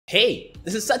Hey,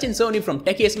 this is Sachin Soni from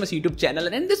techiesms YouTube channel,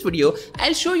 and in this video,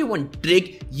 I'll show you one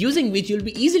trick using which you'll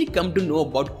be easily come to know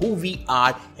about who we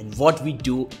are and what we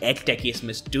do at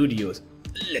techiesms Studios.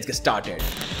 Let's get started.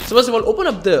 So first of all, open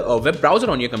up the web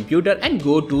browser on your computer and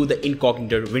go to the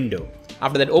incognito window.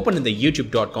 After that, open in the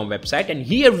youtube.com website, and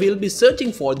here we'll be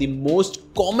searching for the most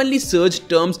commonly searched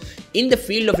terms in the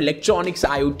field of electronics,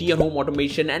 IoT and home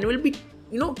automation, and we'll be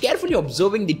carefully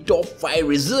observing the top 5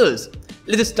 results.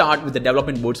 Let's start with the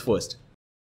development boards first.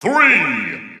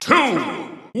 3, 2,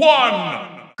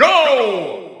 1,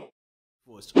 go!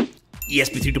 First,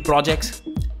 ESP32 projects,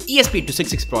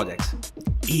 ESP8266 projects,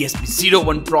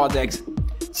 ESP01 projects,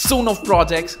 Sonoff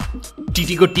projects,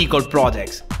 TTCO T-Code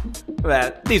projects.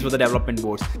 Well, these were the development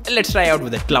boards. And let's try out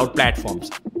with the cloud platforms.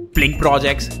 Blink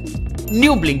projects,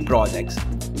 new Blink projects,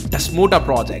 Tasmota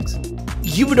projects,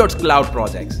 Ubidots cloud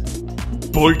projects,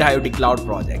 Bolt IoT cloud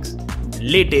projects,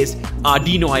 latest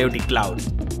Arduino IoT cloud.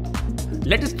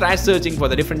 Let us try searching for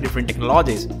the different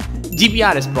technologies.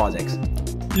 GPRS projects,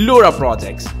 LoRa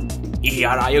projects,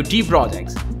 AR IoT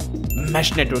projects,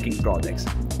 mesh networking projects,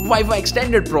 Wi-Fi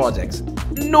extended projects,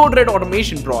 Node-RED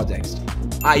automation projects,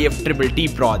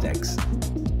 IFTTT projects.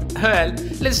 Well,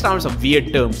 let's start some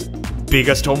weird terms.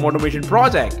 Biggest home automation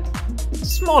project,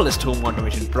 smallest home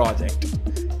automation project.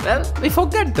 Well, we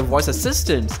forget the voice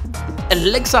assistants,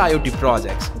 Alexa IoT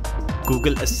projects,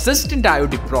 Google Assistant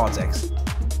IoT projects,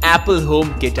 Apple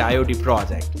HomeKit IoT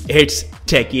project. It's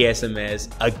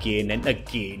techiesms again and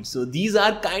again. So these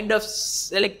are kind of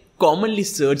commonly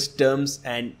searched terms,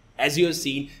 and as you have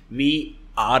seen, we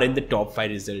are in the top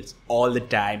 5 results all the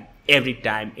time, every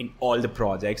time, in all the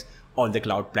projects on the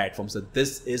cloud platform. So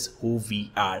this is who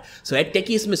we are. So at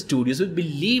techiesms Studios, we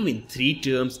believe in 3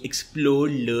 terms: explore,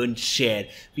 learn, share.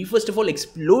 We first of all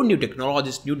explore new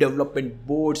technologies, new development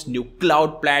boards, new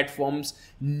cloud platforms,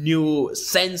 new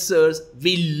sensors.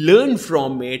 We learn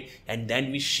from it, and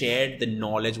then we share the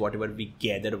knowledge, whatever we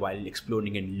gather while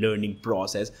exploring and learning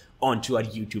process, onto our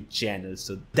YouTube channel.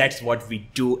 So that's what we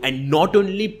do. And not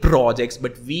only projects,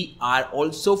 but we are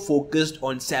also focused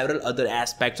on several other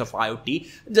aspects of IoT,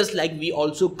 just like we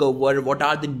also cover what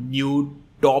are the new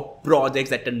top projects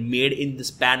that are made in the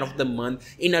span of the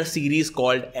month in our series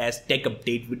called as Tech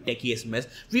Update with techiesms.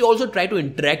 We also try to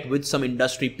interact with some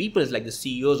industry people like the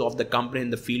CEOs of the company in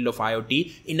the field of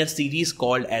IoT in a series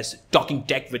called as Talking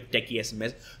Tech with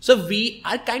techiesms. So we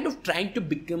are kind of trying to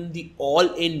become the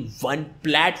all-in-one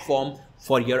platform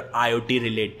for your IoT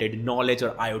related knowledge or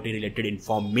IoT related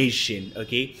information.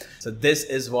 Okay, so this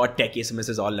is what techiesms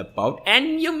is all about.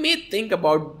 And you may think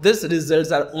about this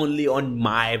results are only on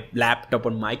my laptop,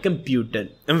 on my computer.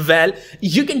 Well,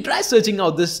 you can try searching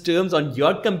out these terms on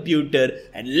your computer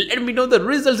and let me know the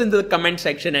results in the comment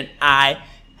section, and I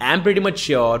am pretty much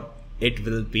sure it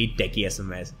will be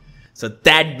techiesms. So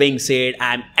that being said,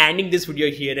 I'm ending this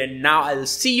video here, and now I'll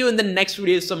see you in the next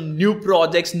video. Some new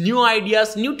projects, new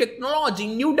ideas, new technology,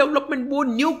 new development board,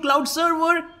 new cloud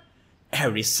server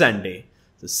every Sunday.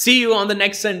 So see you on the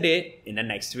next Sunday in the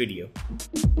next video.